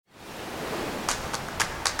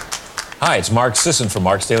Hi, it's Mark Sisson from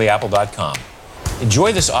marksdailyapple.com.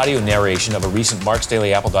 Enjoy this audio narration of a recent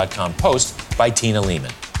marksdailyapple.com post by Tina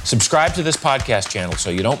Leaman. Subscribe to this podcast channel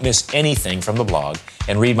so you don't miss anything from the blog,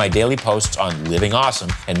 and read my daily posts on living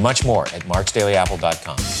awesome and much more at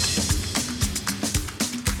marksdailyapple.com.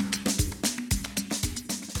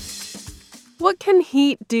 What can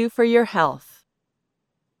heat do for your health?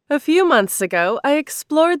 A few months ago, I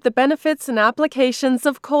explored the benefits and applications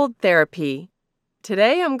of cold therapy.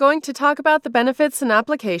 Today, I'm going to talk about the benefits and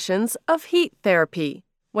applications of heat therapy,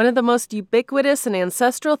 one of the most ubiquitous and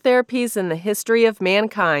ancestral therapies in the history of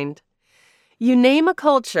mankind. You name a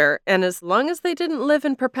culture, and as long as they didn't live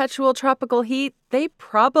in perpetual tropical heat, they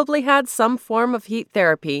probably had some form of heat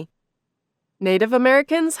therapy. Native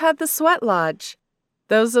Americans had the sweat lodge.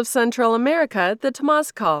 Those of Central America, the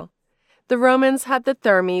temazcal. The Romans had the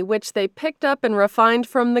thermae, which they picked up and refined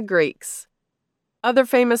from the Greeks. Other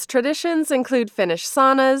famous traditions include Finnish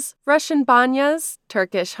saunas, Russian banyas,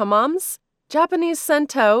 Turkish hammams, Japanese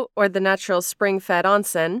sentó, or the natural spring-fed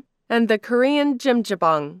onsen, and the Korean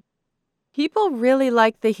jjimjilbang. People really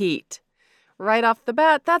like the heat. Right off the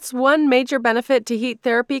bat, that's one major benefit to heat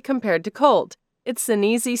therapy compared to cold. It's an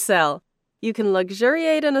easy sell. You can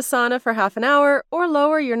luxuriate in a sauna for half an hour or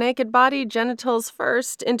lower your naked body genitals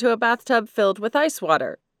first into a bathtub filled with ice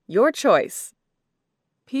water. Your choice.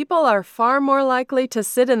 People are far more likely to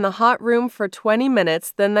sit in the hot room for 20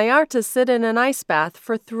 minutes than they are to sit in an ice bath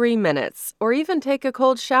for 3 minutes or even take a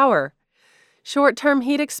cold shower. Short-term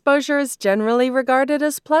heat exposure is generally regarded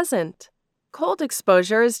as pleasant. Cold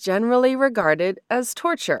exposure is generally regarded as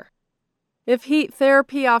torture. If heat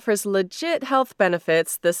therapy offers legit health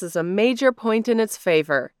benefits, this is a major point in its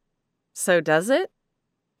favor. So does it?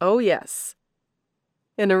 Oh, yes.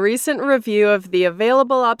 In a recent review of the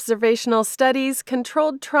available observational studies,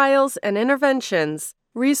 controlled trials, and interventions,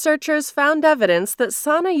 researchers found evidence that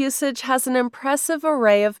sauna usage has an impressive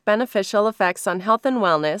array of beneficial effects on health and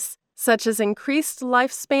wellness, such as increased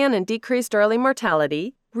lifespan and decreased early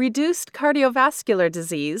mortality, reduced cardiovascular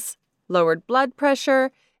disease, lowered blood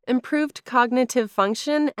pressure, improved cognitive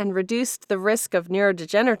function, and reduced the risk of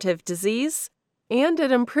neurodegenerative disease, and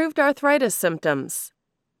it improved arthritis symptoms.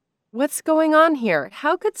 What's going on here?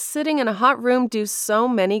 How could sitting in a hot room do so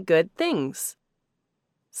many good things?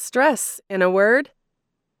 Stress, in a word.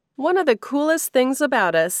 One of the coolest things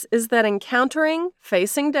about us is that encountering,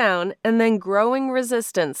 facing down, and then growing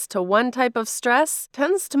resistance to one type of stress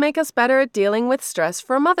tends to make us better at dealing with stress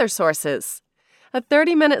from other sources. A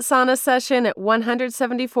 30-minute sauna session at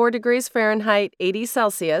 174 degrees Fahrenheit, 80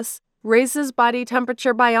 Celsius, raises body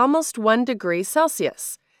temperature by almost 1 degree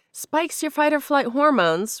Celsius, spikes your fight-or-flight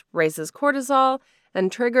hormones, raises cortisol,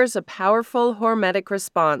 and triggers a powerful hormetic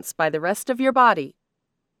response by the rest of your body.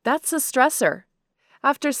 That's a stressor.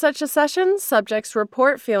 After such a session, subjects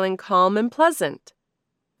report feeling calm and pleasant.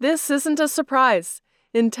 This isn't a surprise.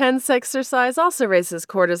 Intense exercise also raises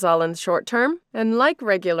cortisol in the short term, and like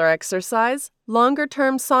regular exercise,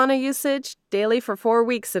 longer-term sauna usage, daily for 4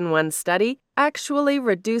 weeks in one study, actually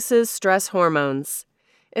reduces stress hormones.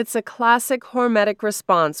 It's a classic hormetic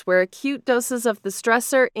response where acute doses of the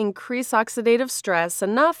stressor increase oxidative stress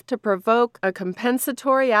enough to provoke a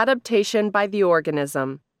compensatory adaptation by the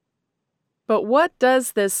organism. But what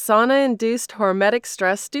does this sauna-induced hormetic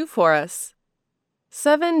stress do for us?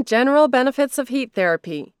 7 general benefits of heat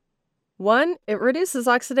therapy. 1. It reduces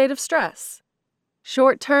oxidative stress.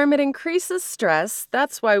 Short term, it increases stress.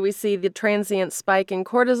 That's why we see the transient spike in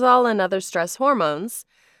cortisol and other stress hormones.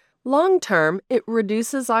 Long-term, it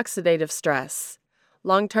reduces oxidative stress.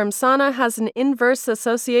 Long-term sauna has an inverse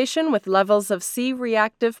association with levels of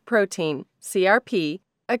C-reactive protein, CRP,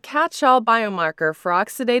 a catch-all biomarker for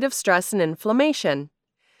oxidative stress and inflammation.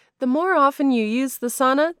 The more often you use the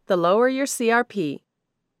sauna, the lower your CRP.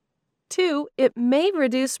 2. It may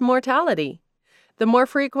reduce mortality. The more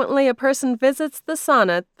frequently a person visits the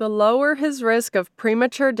sauna, the lower his risk of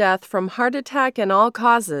premature death from heart attack and all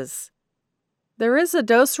causes. There is a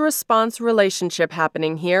dose-response relationship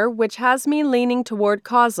happening here, which has me leaning toward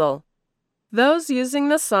causal. Those using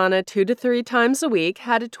the sauna 2 to 3 times a week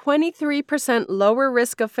had a 23% lower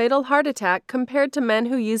risk of fatal heart attack compared to men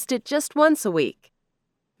who used it just once a week.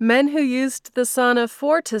 Men who used the sauna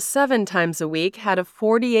 4 to 7 times a week had a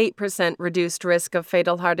 48% reduced risk of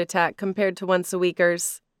fatal heart attack compared to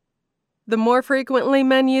once-a-weekers. The more frequently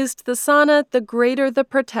men used the sauna, the greater the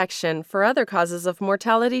protection for other causes of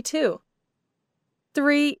mortality too.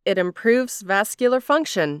 3. It improves vascular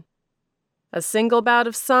function. A single bout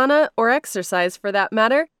of sauna, or exercise for that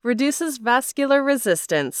matter, reduces vascular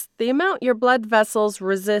resistance, the amount your blood vessels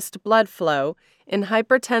resist blood flow, in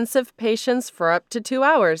hypertensive patients for up to 2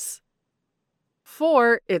 hours.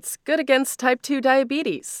 4. It's good against type 2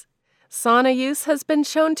 diabetes. Sauna use has been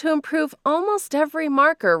shown to improve almost every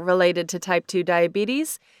marker related to type 2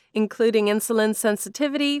 diabetes, including insulin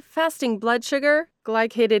sensitivity, fasting blood sugar,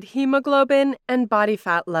 glycated hemoglobin, and body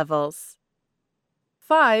fat levels.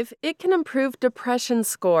 5. It can improve depression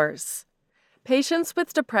scores. Patients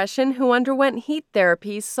with depression who underwent heat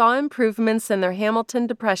therapy saw improvements in their Hamilton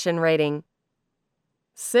depression rating.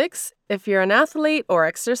 6. If you're an athlete or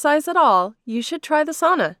exercise at all, you should try the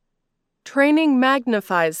sauna. Training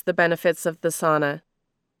magnifies the benefits of the sauna.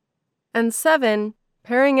 And 7.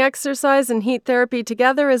 Pairing exercise and heat therapy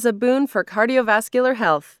together is a boon for cardiovascular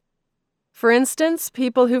health. For instance,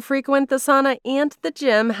 people who frequent the sauna and the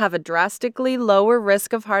gym have a drastically lower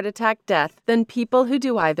risk of heart attack death than people who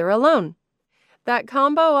do either alone. That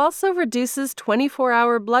combo also reduces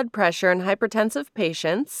 24-hour blood pressure in hypertensive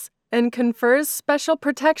patients and confers special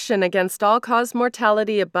protection against all-cause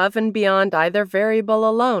mortality above and beyond either variable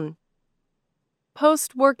alone.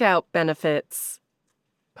 Post-workout benefits.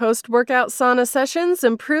 Post-workout sauna sessions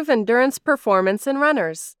improve endurance performance in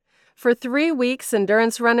runners. For 3 weeks,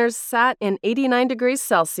 endurance runners sat in 89 degrees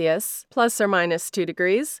Celsius, plus or minus 2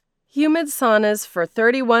 degrees, humid saunas for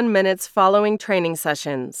 31 minutes following training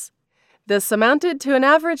sessions. This amounted to an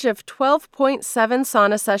average of 12.7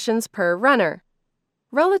 sauna sessions per runner.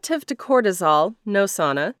 Relative to cortisol, no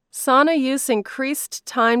sauna use increased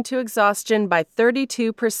time to exhaustion by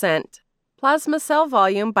 32%, plasma cell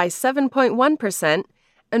volume by 7.1%,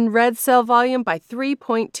 and red cell volume by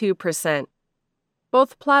 3.2%.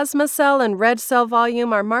 Both plasma cell and red cell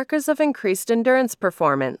volume are markers of increased endurance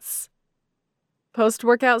performance.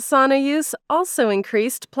 Post-workout sauna use also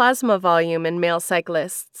increased plasma volume in male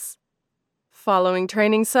cyclists. Following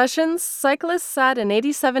training sessions, cyclists sat in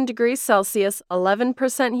 87 degrees Celsius,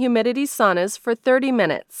 11% humidity saunas for 30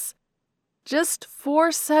 minutes. Just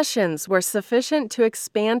 4 sessions were sufficient to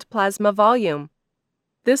expand plasma volume.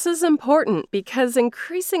 This is important because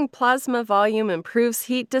increasing plasma volume improves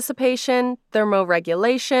heat dissipation,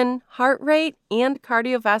 thermoregulation, heart rate, and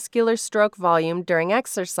cardiovascular stroke volume during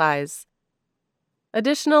exercise.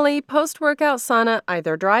 Additionally, post-workout sauna,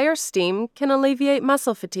 either dry or steam, can alleviate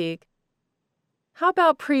muscle fatigue. How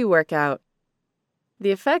about pre-workout?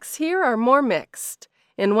 The effects here are more mixed.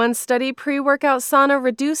 In one study, pre-workout sauna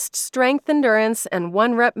reduced strength endurance and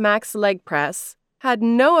 1-rep max leg press, had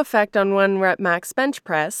no effect on 1-rep max bench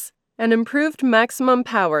press, and improved maximum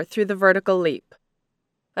power through the vertical leap.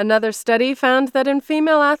 Another study found that in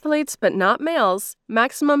female athletes but not males,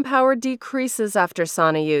 maximum power decreases after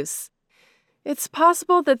sauna use. It's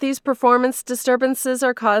possible that these performance disturbances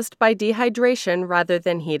are caused by dehydration rather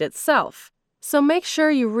than heat itself, so make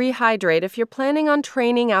sure you rehydrate if you're planning on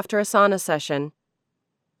training after a sauna session.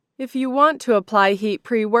 If you want to apply heat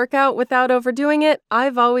pre-workout without overdoing it,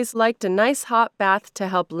 I've always liked a nice hot bath to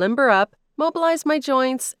help limber up, mobilize my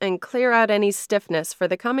joints, and clear out any stiffness for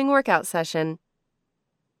the coming workout session.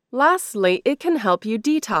 Lastly, it can help you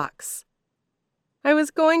detox. I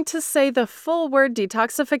was going to say the full word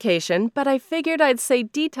detoxification, but I figured I'd say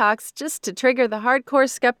detox just to trigger the hardcore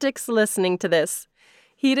skeptics listening to this.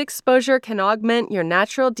 Heat exposure can augment your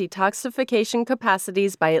natural detoxification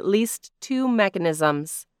capacities by at least 2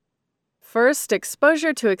 mechanisms. First,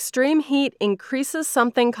 exposure to extreme heat increases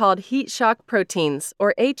something called heat shock proteins,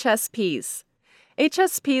 or HSPs.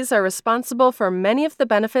 HSPs are responsible for many of the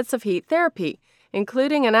benefits of heat therapy,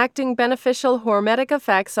 including enacting beneficial hormetic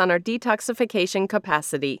effects on our detoxification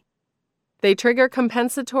capacity. They trigger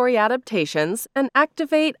compensatory adaptations and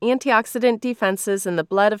activate antioxidant defenses in the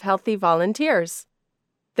blood of healthy volunteers.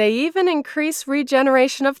 They even increase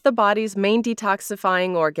regeneration of the body's main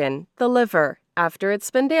detoxifying organ, the liver, after it's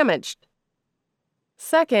been damaged.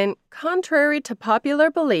 Second, contrary to popular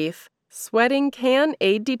belief, sweating can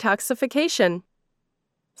aid detoxification.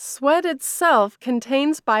 Sweat itself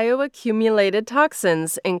contains bioaccumulated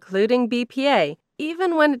toxins, including BPA,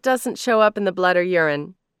 even when it doesn't show up in the blood or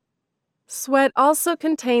urine. Sweat also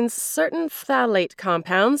contains certain phthalate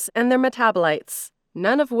compounds and their metabolites,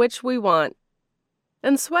 none of which we want.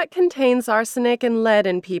 And sweat contains arsenic and lead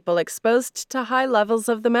in people exposed to high levels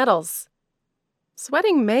of the metals.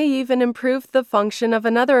 Sweating may even improve the function of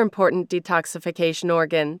another important detoxification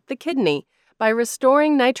organ, the kidney, by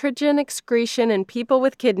restoring nitrogen excretion in people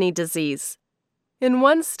with kidney disease. In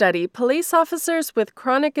one study, police officers with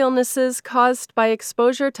chronic illnesses caused by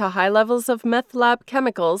exposure to high levels of meth lab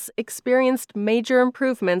chemicals experienced major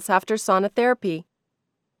improvements after sauna therapy.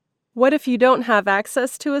 What if you don't have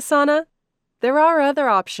access to a sauna? There are other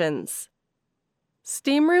options.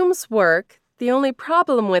 Steam rooms work. The only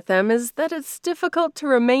problem with them is that it's difficult to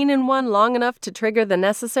remain in one long enough to trigger the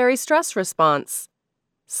necessary stress response.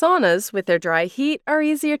 Saunas, with their dry heat, are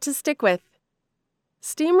easier to stick with.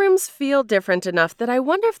 Steam rooms feel different enough that I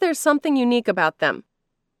wonder if there's something unique about them.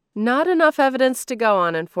 Not enough evidence to go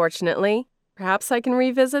on, unfortunately. Perhaps I can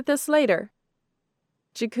revisit this later.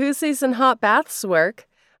 Jacuzzis and hot baths work.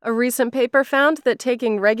 A recent paper found that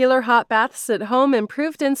taking regular hot baths at home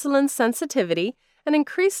improved insulin sensitivity and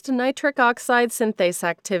increased nitric oxide synthase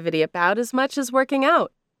activity about as much as working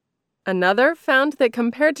out. Another found that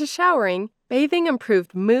compared to showering, bathing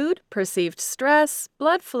improved mood, perceived stress,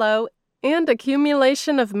 blood flow, and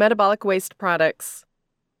accumulation of metabolic waste products.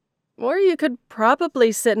 Or you could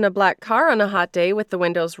probably sit in a black car on a hot day with the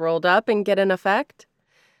windows rolled up and get an effect.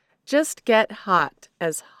 Just get hot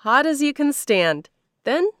as you can stand.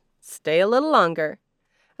 Then stay a little longer.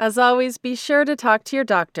 As always, be sure to talk to your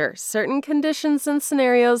doctor. Certain conditions and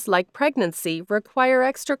scenarios like pregnancy require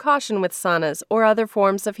extra caution with saunas or other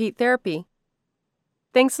forms of heat therapy.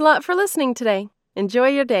 Thanks a lot for listening today. Enjoy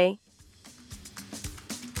your day.